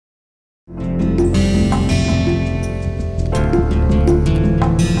Hello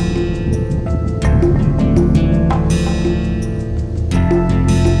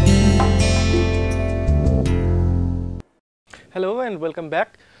and welcome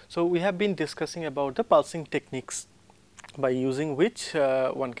back. So, we have been discussing about the pulsing techniques by using which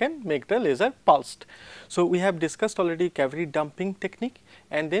one can make the laser pulsed. So, we have discussed already cavity damping technique,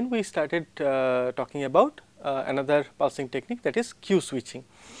 and then we started talking about another pulsing technique, that is Q switching.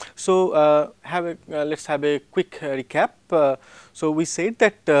 So, let's have a quick recap. So, we said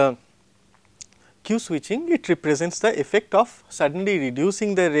that Q switching, it represents the effect of suddenly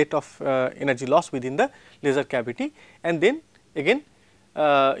reducing the rate of energy loss within the laser cavity, and then again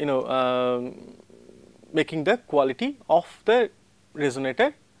making the quality of the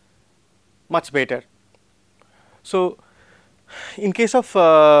resonator much better. So, in case of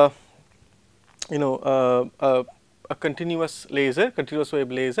a continuous laser, continuous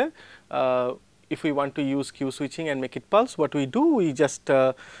wave laser, if we want to use Q switching and make it pulse, what we do, we just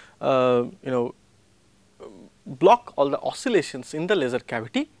block all the oscillations in the laser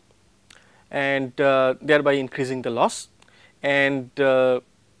cavity, and thereby increasing the loss. And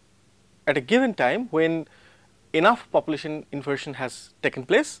at a given time, when enough population inversion has taken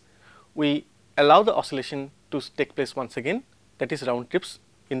place, we allow the oscillation to take place once again, that is round trips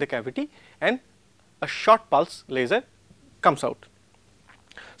in the cavity, and a short pulse laser comes out.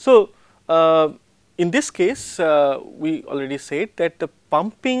 So, in this case, we already said that the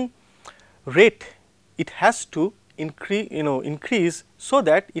pumping rate, it has to increase so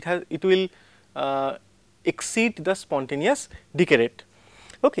that it will exceed the spontaneous decay rate,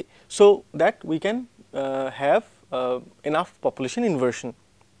 okay, so that we can have enough population inversion.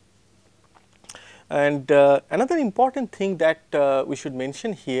 And another important thing that we should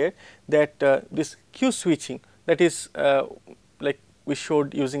mention here, that this Q switching, that is like we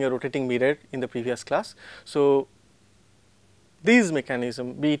showed using a rotating mirror in the previous class. So, these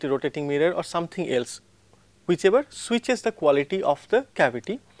mechanism, be it a rotating mirror or something else, whichever switches the quality of the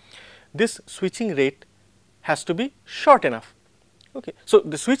cavity, this switching rate has to be short enough. Okay. So,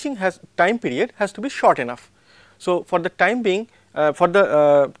 the switching time period has to be short enough. So, for the time being,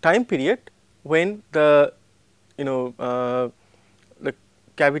 time period when the the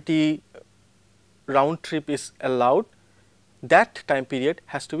cavity round trip is allowed, that time period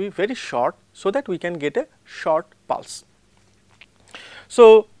has to be very short, so that we can get a short pulse.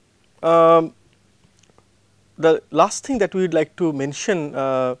 So, the last thing that we would like to mention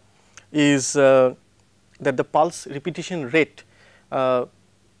is that the pulse repetition rate,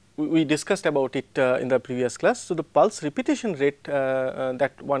 we discussed about it in the previous class. So, the pulse repetition rate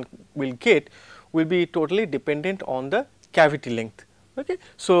that one will get will be totally dependent on the cavity length. Okay.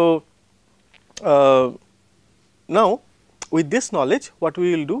 So, now with this knowledge, what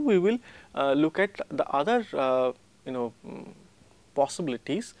we will do, we will look at the other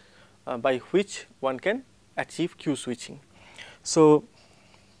possibilities by which one can achieve Q switching. So,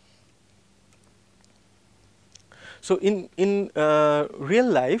 in real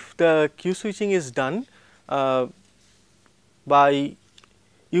life, the Q switching is done by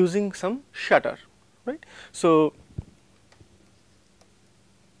using some shutter, right. So,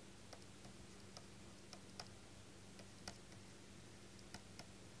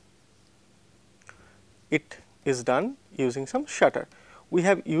 it is done using some shutter. We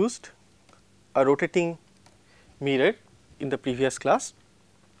have used a rotating mirror in the previous class.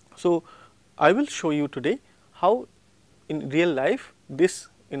 So, I will show you today how in real life this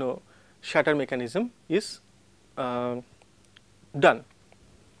shutter mechanism is done.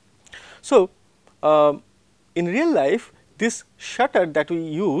 So, in real life, this shutter that we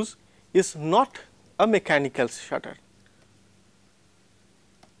use is not a mechanical shutter.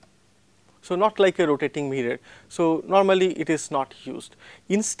 So, not like a rotating mirror. So, normally it is not used.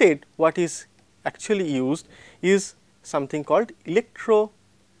 Instead, what is actually used is something called electro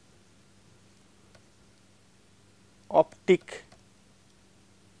optical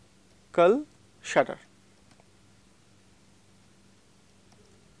shutter.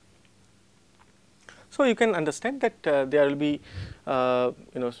 So, you can understand that there will be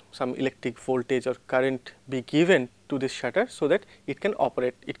some electric voltage or current be given to this shutter, so that it can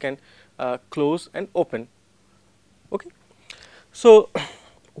operate, it can close and open. Okay. So,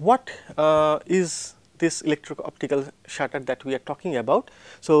 what is this electro-optical shutter that we are talking about?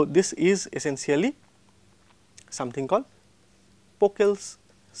 So, this is essentially something called Pockels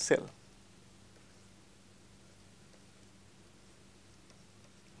cell.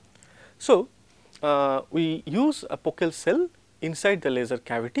 So, we use a Pockels cell inside the laser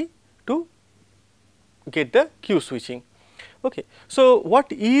cavity to get the Q switching. Okay. So,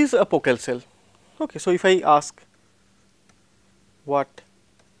 what is a Pockels cell? Okay. So, if I ask what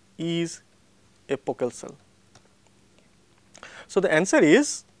is a Pockels cell? So, the answer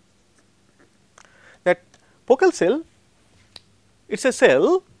is that Pockels cell, it is a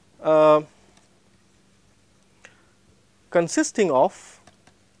cell consisting of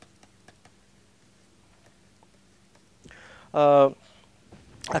a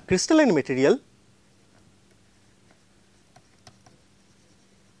crystalline material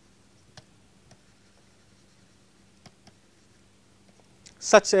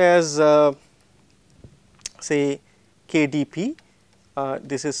such as say KDP,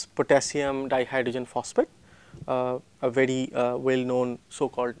 this is potassium dihydrogen phosphate, a very well known so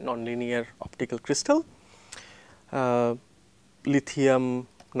called nonlinear optical crystal, lithium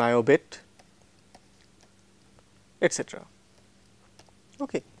niobate, etc.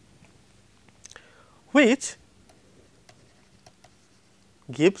 Okay, which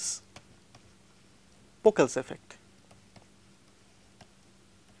gives Pockels effect.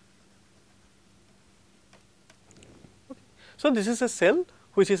 So, this is a cell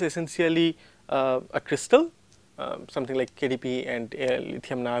which is essentially a crystal, something like KDP and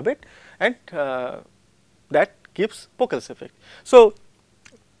lithium niobate, and that gives Pockels effect. So,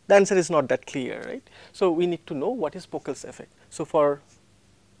 the answer is not that clear, right. So, we need to know what is Pockels effect. So, for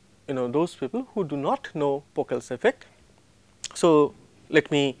those people who do not know Pockels effect, so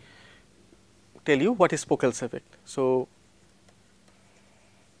let me tell you what is Pockels effect. So,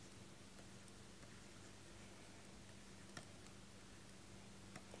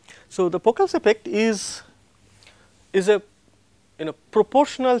 the Pockels effect is a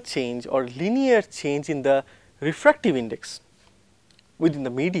proportional change or linear change in the refractive index within the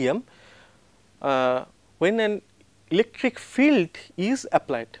medium when an electric field is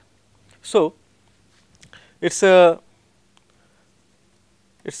applied. So, it is a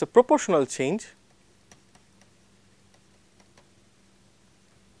proportional change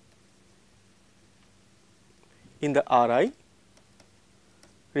in the Ri,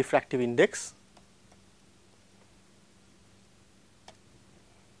 refractive index,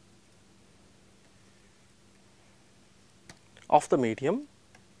 of the medium.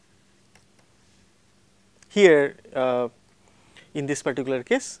 Here in this particular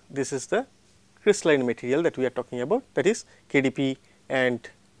case, this is the crystalline material that we are talking about, that is KDP and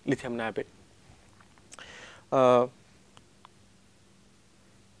lithium niobate.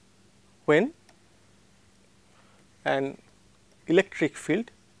 When an electric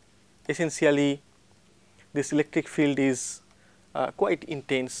field, essentially this electric field is quite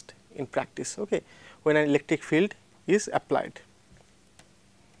intense in practice, okay, when an electric field is applied.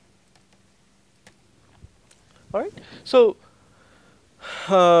 All right. So,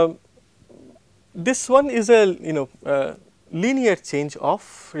 this one is a linear change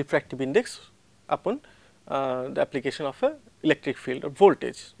of refractive index upon the application of a electric field or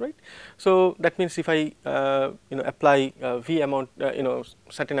voltage, right. So, that means if I apply V amount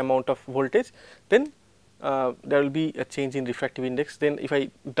certain amount of voltage, then there will be a change in refractive index. Then if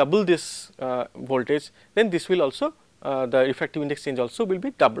I double this voltage, then this will also the refractive index change also will be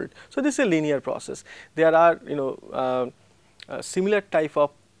doubled. So, this is a linear process. There are similar type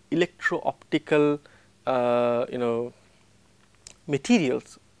of electro-optical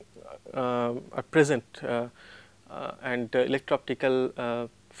materials are present and electro-optical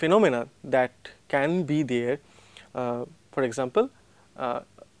phenomena that can be there, for example,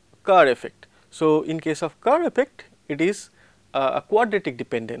 Kerr effect. So, in case of Kerr effect, it is a quadratic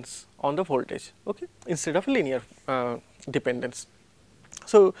dependence on the voltage, okay, instead of a linear dependence.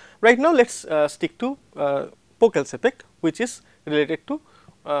 So, right now let us stick to Pockels effect, which is related to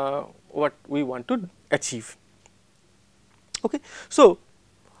what we want to achieve. Okay. So,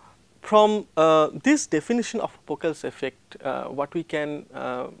 from this definition of Pockels effect, what we can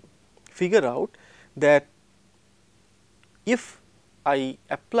figure out that if I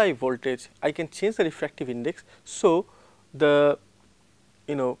apply voltage, I can change the refractive index. So, the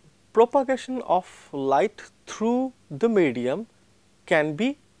propagation of light through the medium can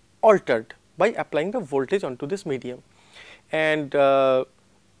be altered by applying the voltage onto this medium. And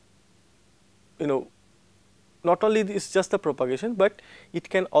not only this just the propagation, but it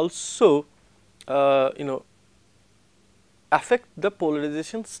can also affect the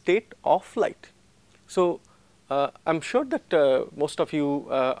polarization state of light. So, I am sure that most of you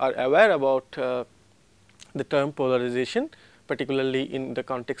are aware about the term polarization, particularly in the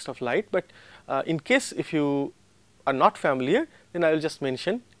context of light, but in case if you are not familiar, then I will just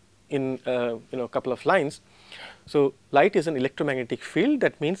mention in a couple of lines. So, light is an electromagnetic field,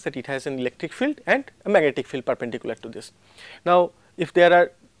 that means that it has an electric field and a magnetic field perpendicular to this. Now, if there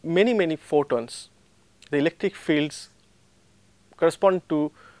are many photons, the electric fields correspond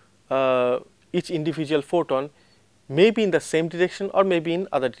to each individual photon may be in the same direction or may be in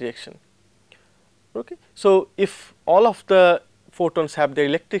other direction. Okay. So, if all of the photons have their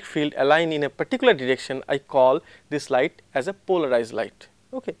electric field aligned in a particular direction, I call this light as a polarized light.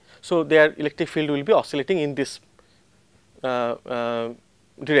 Okay. So, their electric field will be oscillating in this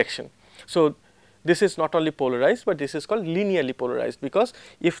direction. So, this is not only polarized, but this is called linearly polarized, because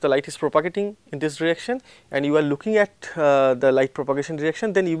if the light is propagating in this direction and you are looking at the light propagation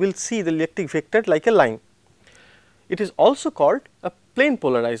direction, then you will see the electric vector like a line. It is also called a plane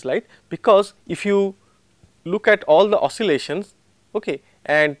polarized light, because if you look at all the oscillations, okay,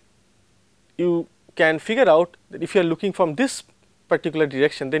 and you can figure out that if you are looking from this particular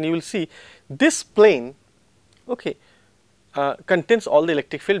direction, then you will see this plane, okay, contains all the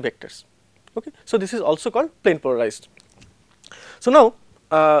electric field vectors. Okay. So, this is also called plane polarized. So,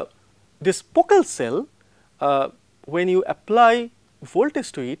 now this Pockels cell, when you apply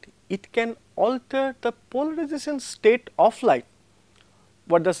voltage to it, it can alter the polarization state of light.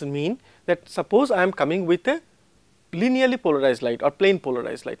 What does it mean? That suppose I am coming with a linearly polarized light or plane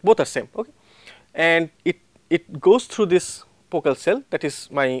polarized light, both are same, okay, and it goes through this Pockels cell, that is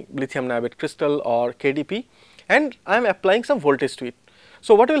my lithium niobate crystal or KDP, and I am applying some voltage to it.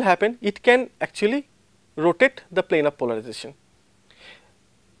 So, what will happen? It can actually rotate the plane of polarization.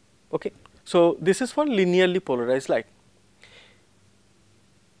 Okay. So, this is for linearly polarized light.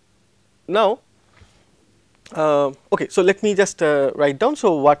 Now, okay, so let me just write down.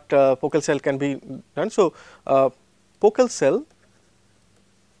 So, what Pockels cell can be done. So, Pockels cell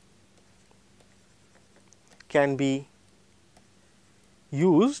can be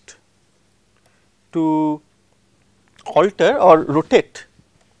used to alter or rotate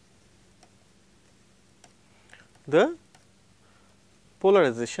the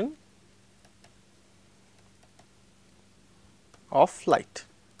polarization of light.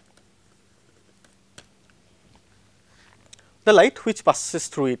 The light which passes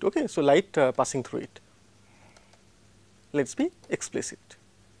through it. Okay. So, light passing through it. Let us be explicit.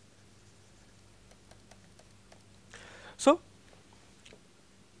 So,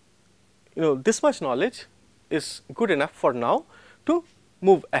 this much knowledge is good enough for now to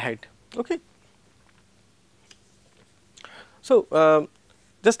move ahead. Okay. So,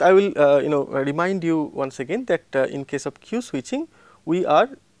 just I will remind you once again that in case of Q switching, we are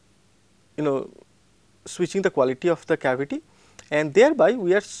switching the quality of the cavity, and thereby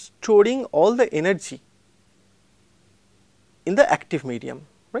we are storing all the energy in the active medium,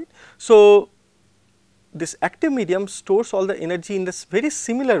 right. So, this active medium stores all the energy in this very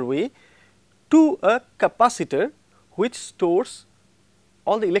similar way to a capacitor which stores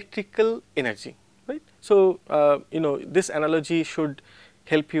all the electrical energy, right. So, this analogy should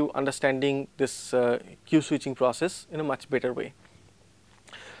help you understanding this Q switching process in a much better way.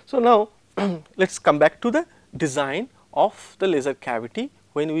 So, now let us come back to the design of the laser cavity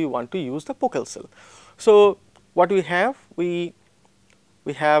when we want to use the Pockels cell. So, what we have? We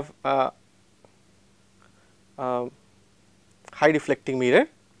have a high reflecting mirror.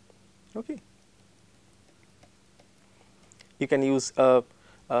 Okay. You can use a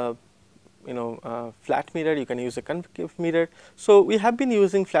flat mirror, you can use a concave mirror. So, we have been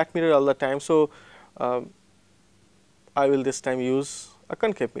using flat mirror all the time. So, I will this time use a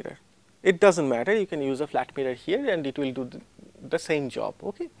concave mirror. It does not matter, you can use a flat mirror here and it will do the same job.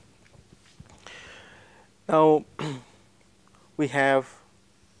 Okay. Now, we have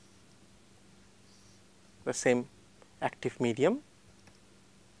the same active medium.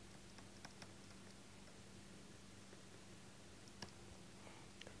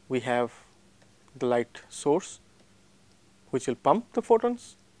 We have the light source which will pump the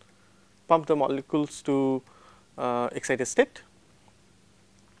photons, pump the molecules to excited state,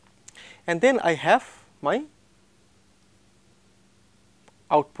 and then I have my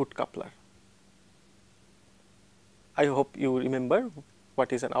output coupler. I hope you remember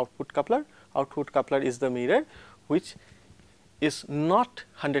what is an output coupler. Output coupler is the mirror which is not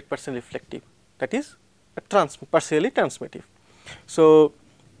 100% reflective, that is partially transmittive. So,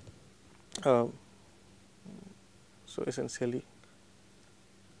 essentially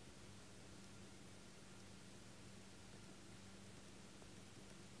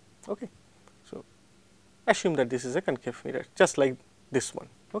okay. So, assume that this is a concave mirror just like this one.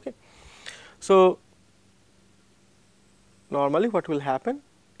 Okay. So, normally what will happen?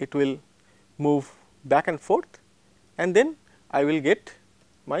 It will move back and forth and then I will get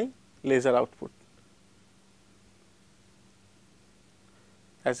my laser output.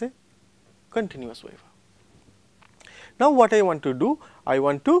 as a continuous waver. Now, what I want to do? I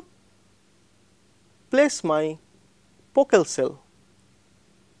want to place my Pockels cell.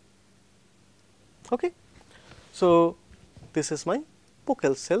 Okay. So, this is my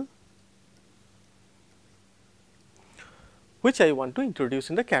Pockels cell, which I want to introduce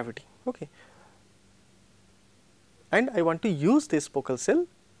in the cavity. Okay. And I want to use this Pockels cell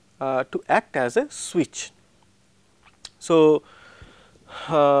to act as a switch. So,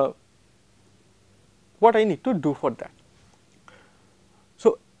 what I need to do for that?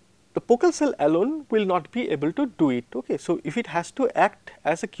 So, the Pockels cell alone will not be able to do it. Okay. So, if it has to act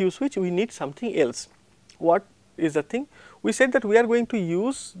as a Q switch, we need something else. What is the thing? We said that we are going to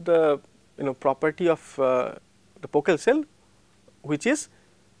use the property of the Pockels cell, which is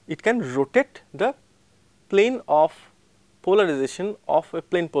it can rotate the plane of polarization of a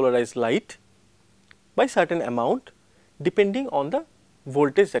plane polarized light by certain amount depending on the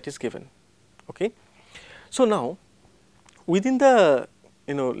voltage that is given. Okay. So, now within the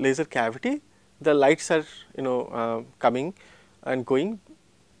laser cavity, the lights are coming and going,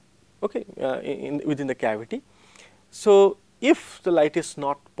 okay, within the cavity. So, if the light is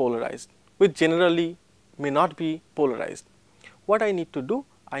not polarized, which generally may not be polarized, what I need to do?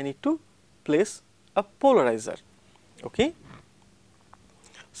 I need to place a polarizer. Okay.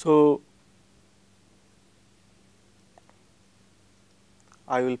 So,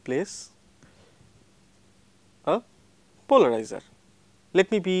 I will place a polarizer. Let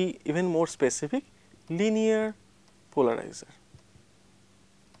me be even more specific, linear polarizer.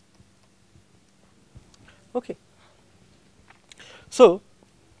 Okay. So,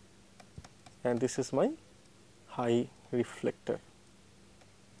 and this is my high reflector.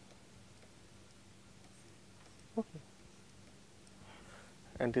 Okay.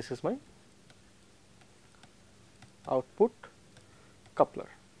 And this is my output coupler.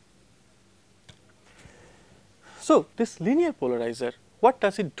 So, this linear polarizer, what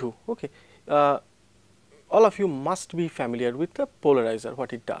does it do? Okay. All of you must be familiar with the polarizer,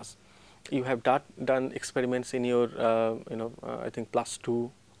 what it does. You have done experiments in your I think +2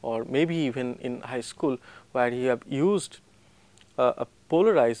 or maybe even in high school, where you have used a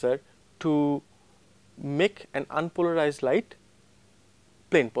polarizer to make an unpolarized light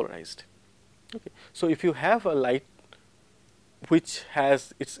plane polarized. Okay. So, if you have a light which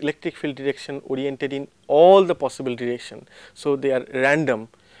has its electric field direction oriented in all the possible direction, so they are random,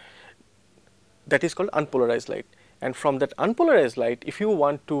 that is called unpolarized light. And from that unpolarized light, if you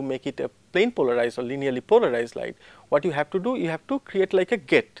want to make it a plane polarized or linearly polarized light, what you have to do? You have to create like a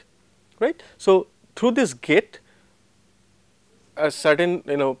gate, right. So, through this gate, a certain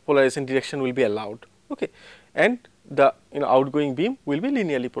polarization direction will be allowed, okay, and the outgoing beam will be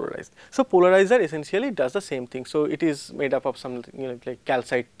linearly polarized. So, polarizer essentially does the same thing. So, it is made up of some like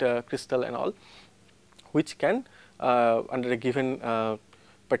calcite crystal and all, which can under a given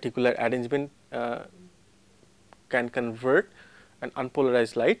particular arrangement can convert an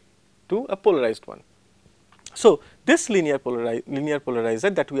unpolarized light to a polarized one. So, this linear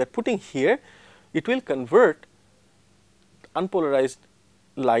polarizer that we are putting here, it will convert unpolarized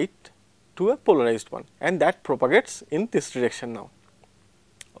light to a polarized one, and that propagates in this direction now.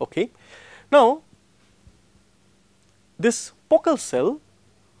 Okay. Now, this Pockels cell,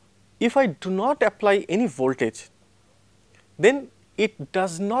 if I do not apply any voltage, then it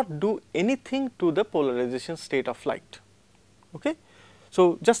does not do anything to the polarization state of light. Okay.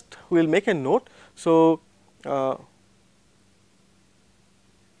 So, just we will make a note. So,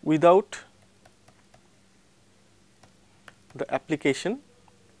 without the application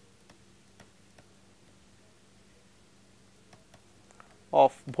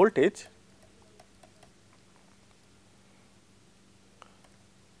of voltage,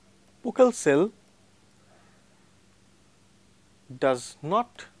 Pockels cell does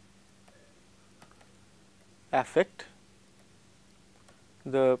not affect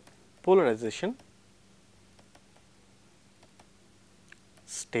the polarization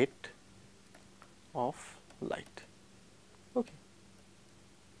state of light. Okay.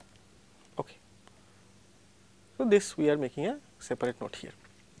 Okay. So, this we are making a separate note here.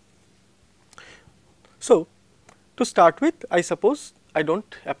 So, to start with, I suppose I do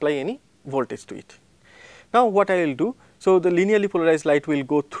not apply any voltage to it. Now, what I will do? So, the linearly polarized light will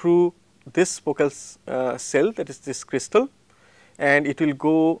go through this Pockels cell, that is this crystal, and it will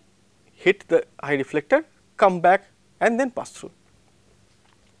go hit the high reflector, come back and then pass through.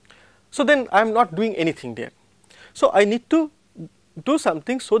 So, then I am not doing anything there. So, I need to do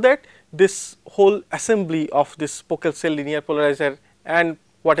something so that this whole assembly of this Pockels cell linear polarizer and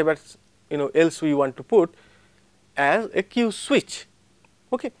whatever else we want to put as a Q switch,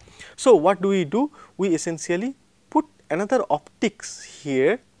 Okay. So, what do? We essentially put another optics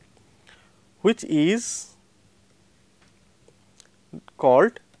here, which is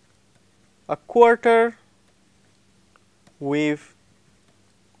called a quarter wave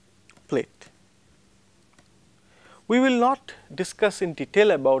plate. We will not discuss in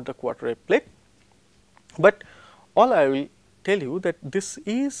detail about the quarter wave plate, but all I will tell you that this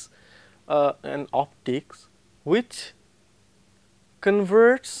is an optics which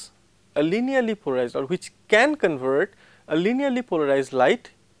converts a linearly polarized, or which can convert a linearly polarized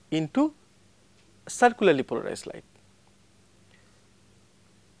light into circularly polarized light,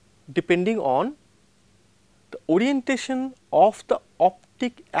 depending on the orientation of the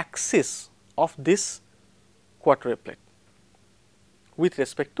optic axis of this quarter wave plate with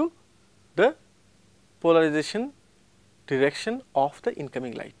respect to the polarization direction of the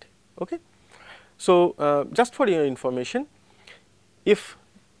incoming light. Okay. So, just for your information, if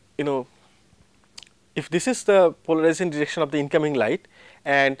if this is the polarization direction of the incoming light,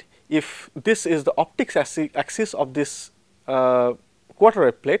 and if this is the optics axis of this quarter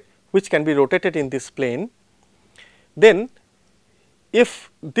wave plate, which can be rotated in this plane, then if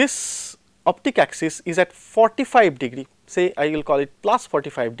this optic axis is at 45 degree, say I will call it plus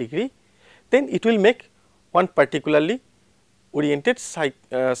 45 degree, then it will make one particularly oriented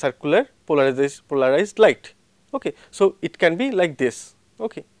circular polarized light. Okay. So, it can be like this.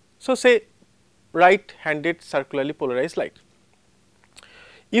 Okay. So, say right handed circularly polarized light.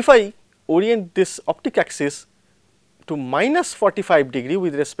 If I orient this optic axis to minus 45 degree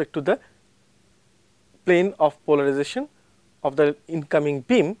with respect to the plane of polarization of the incoming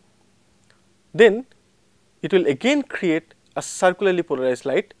beam, then it will again create a circularly polarized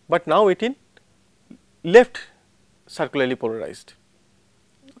light, but now it in left circularly polarized.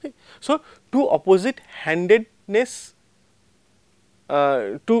 Okay. So, two opposite handedness,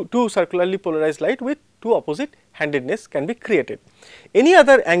 two circularly polarized light with two opposite handedness can be created. Any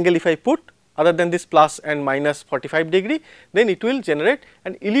other angle if I put other than this plus and minus 45 degree, then it will generate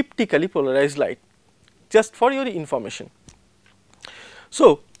an elliptically polarized light, just for your information.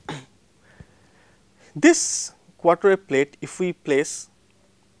 So, this quarter wave plate, if we place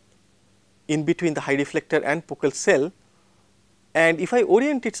in between the high reflector and Pockels cell, and if I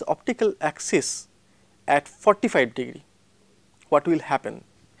orient its optical axis at 45 degree, what will happen?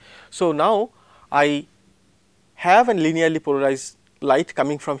 So, now I have a linearly polarized light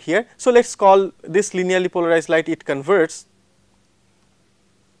coming from here. So, let us call this linearly polarized light, it converts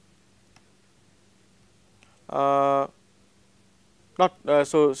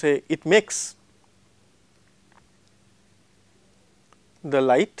so say it makes the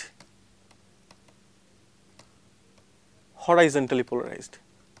light horizontally polarized.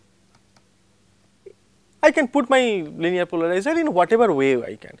 I can put my linear polarizer in whatever way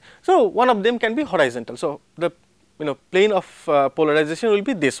I can. So, one of them can be horizontal. So, the plane of polarization will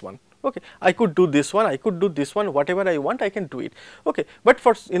be this one. Okay. I could do this one, I could do this one, whatever I want I can do it. Okay. But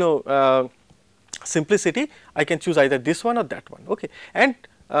for simplicity, I can choose either this one or that one. Okay. And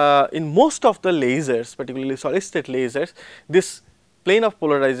in most of the lasers, particularly solid state lasers, this plane of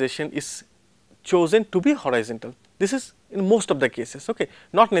polarization is chosen to be horizontal. This is in most of the cases, okay,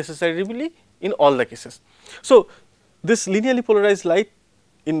 not necessarily in all the cases. So, this linearly polarized light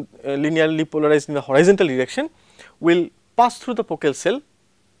in linearly polarized in the horizontal direction will pass through the Pockels cell,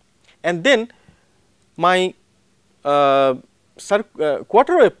 and then my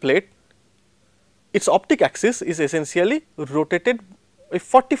quarter wave plate, its optic axis is essentially rotated by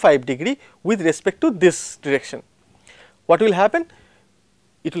 45 degree with respect to this direction. What will happen?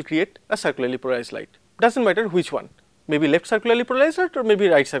 It will create a circularly polarized light, does not matter which one, maybe left circularly polarized light or maybe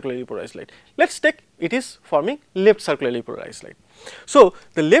right circularly polarized light. Let us take it is forming left circularly polarized light. So,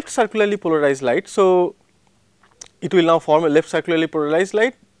 the left circularly polarized light, so it will now form a left circularly polarized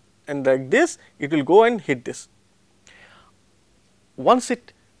light, and like this it will go and hit this. Once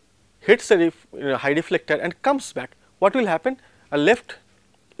it hits a high reflector and comes back, what will happen? A left,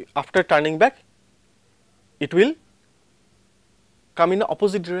 after turning back, it will come in the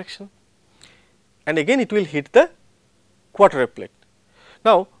opposite direction, and again it will hit the quarter wave plate.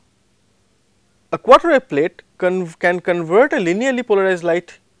 Now, a quarter wave plate can convert a linearly polarized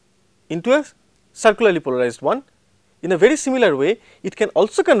light into a circularly polarized one. In a very similar way, it can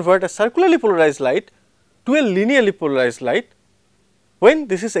also convert a circularly polarized light to a linearly polarized light when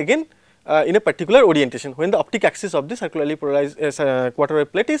this is again in a particular orientation, when the optic axis of the circularly polarized quarter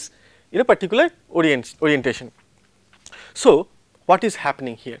wave plate is in a particular orientation. So, what is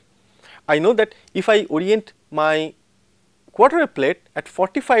happening here? I know that if I orient my quarter wave plate at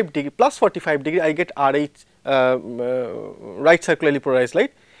 45 degree plus 45 degree, I get RH right circularly polarized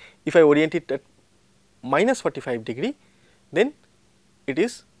light, if I orient it at minus 45 degree, then it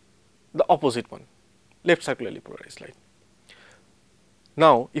is the opposite one, left circularly polarized light.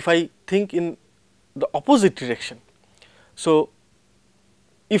 Now, if I think in the opposite direction, so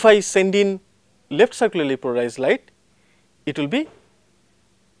if I send in left circularly polarized light, it will be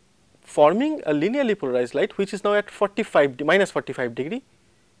forming a linearly polarized light which is now at minus 45 degree.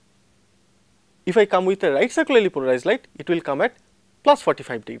 If I come with a right circularly polarized light, it will come at plus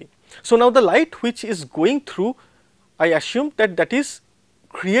 45 degree. So, now the light which is going through, I assume that that is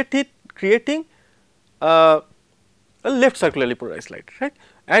creating a left circularly polarized light, right,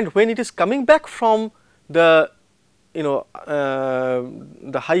 and when it is coming back from the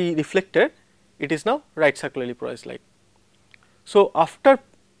the high reflector, it is now right circularly polarized light. So, after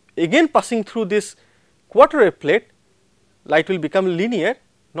again passing through this quarter wave plate, light will become linear.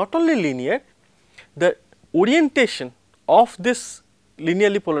 Not only linear, the orientation of this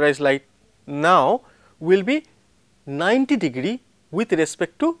linearly polarized light now will be 90 degree with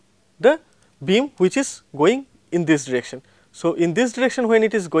respect to the beam which is going in this direction. So, in this direction when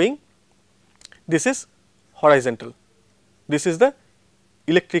it is going, this is horizontal, this is the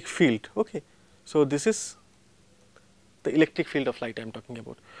electric field. Okay. So, this is the electric field of light I am talking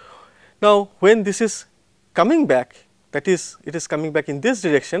about. Now, when this is coming back, that is it is coming back in this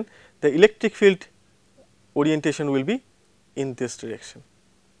direction, the electric field orientation will be in this direction.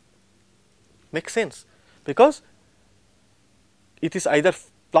 Makes sense, because it is either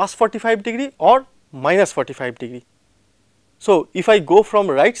plus 45 degree or minus 45 degree. So, if I go from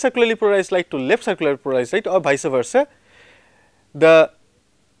right circularly polarized light to left circularly polarized light or vice versa, the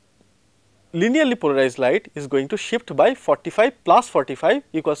linearly polarized light is going to shift by 45 plus 45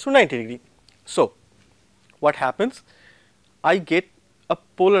 equals to 90 degree. So, what happens? I get a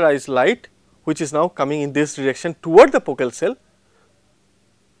polarized light which is now coming in this direction toward the Pockels cell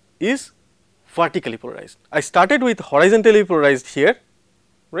is vertically polarized. I started with horizontally polarized here,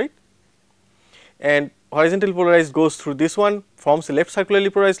 right, and horizontally polarized goes through this one, forms a left circularly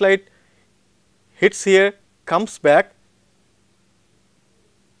polarized light, hits here, comes back,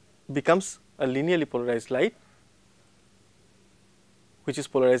 becomes a linearly polarized light which is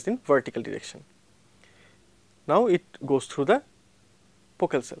polarized in vertical direction. Now, it goes through the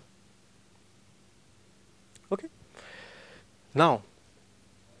Pockels cell. Okay. Now,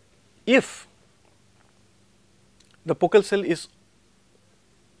 if the Pockels cell is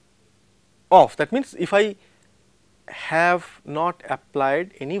off, that means if I have not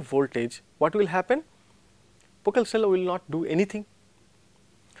applied any voltage, what will happen? Pockels cell will not do anything.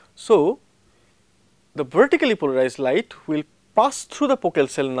 So, the vertically polarized light will pass through the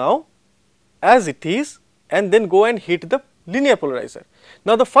Pockels cell now as it is and then go and hit the linear polarizer.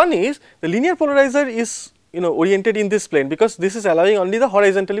 Now, the fun is the linear polarizer is oriented in this plane, because this is allowing only the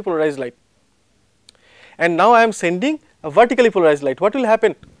horizontally polarized light, and now I am sending a vertically polarized light. What will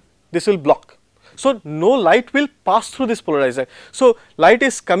happen? This will block. So, no light will pass through this polarizer. So, light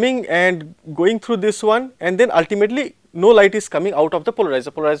is coming and going through this one, and then ultimately no light is coming out of the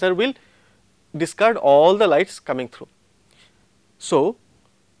polarizer. Polarizer will discard all the lights coming through. So,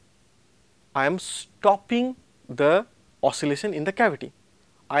 I am stopping the oscillation in the cavity.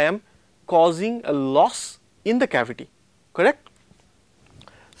 I am causing a loss in the cavity, correct?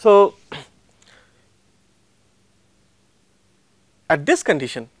 So, at this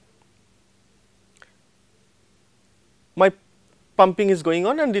condition, my pumping is going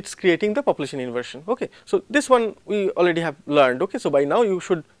on and it is creating the population inversion. Okay. So, this one we already have learned. Okay. So, by now you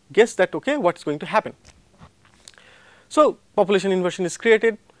should guess that okay, what is going to happen. So, population inversion is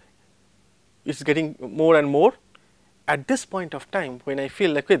created, it is getting more and more. At this point of time, when I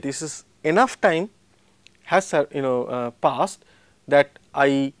feel like okay, this is enough time has passed that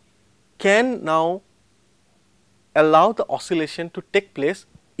I can now allow the oscillation to take place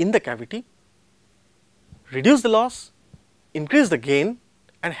in the cavity, reduce the loss, increase the gain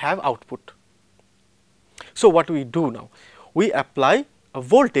and have output. So, what we do now? We apply a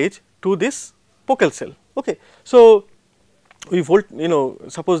voltage to this Pockels cell. Okay. So, we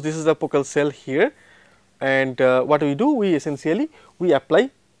suppose this is the Pockels cell here, and what we do? We essentially we apply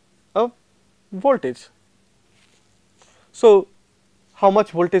a voltage. So, how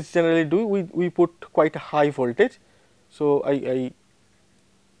much voltage generally do we put quite a high voltage. So, I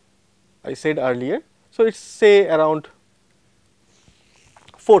said earlier. So, it is say around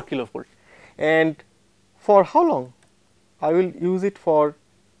 4 kilovolt, and for how long? I will use it for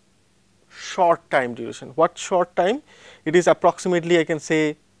short time duration. What short time? It is approximately I can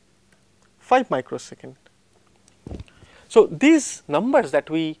say 5 microsecond. So, these numbers that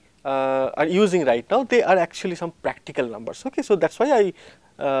we are using right now, they are actually some practical numbers. Okay, so that's why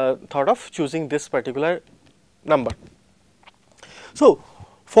I thought of choosing this particular number. So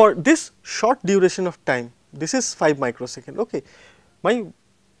for this short duration of time, this is 5 microsecond. Okay, my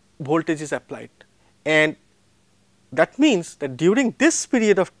voltage is applied, and that means that during this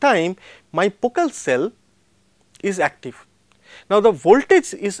period of time, my Pockels cell is active. Now the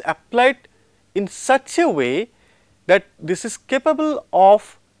voltage is applied in such a way that this is capable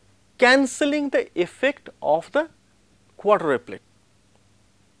of cancelling the effect of the quarter wave plate.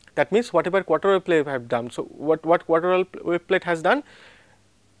 That means whatever quarter wave plate have done. So what quarter wave plate has done,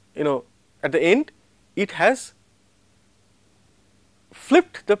 at the end it has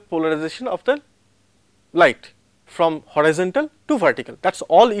flipped the polarization of the light from horizontal to vertical. That is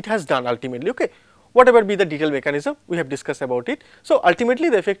all it has done ultimately. Okay, whatever be the detailed mechanism, we have discussed about it. So ultimately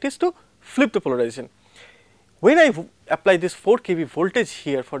the effect is to flip the polarization. When I apply this 4 kV voltage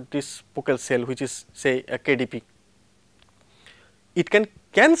here for this Pockels cell, which is say a KDP, it can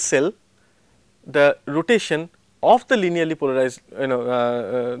cancel the rotation of the linearly polarized,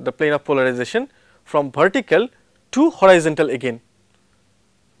 the plane of polarization from vertical to horizontal again,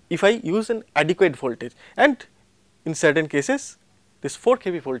 if I use an adequate voltage, and in certain cases this 4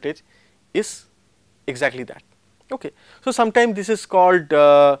 kV voltage is exactly that. Okay. So sometimes this is called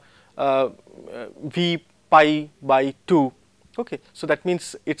V pi by 2. Okay. So that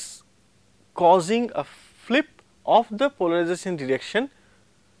means it is causing a flip of the polarization direction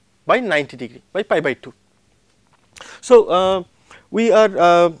by 90 degree, by pi by 2. So we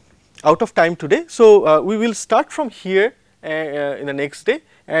are out of time today. So we will start from here in the next day,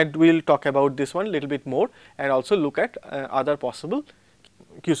 and we will talk about this one little bit more, and also look at other possible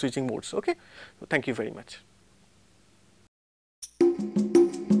Q switching modes. Okay. So thank you very much.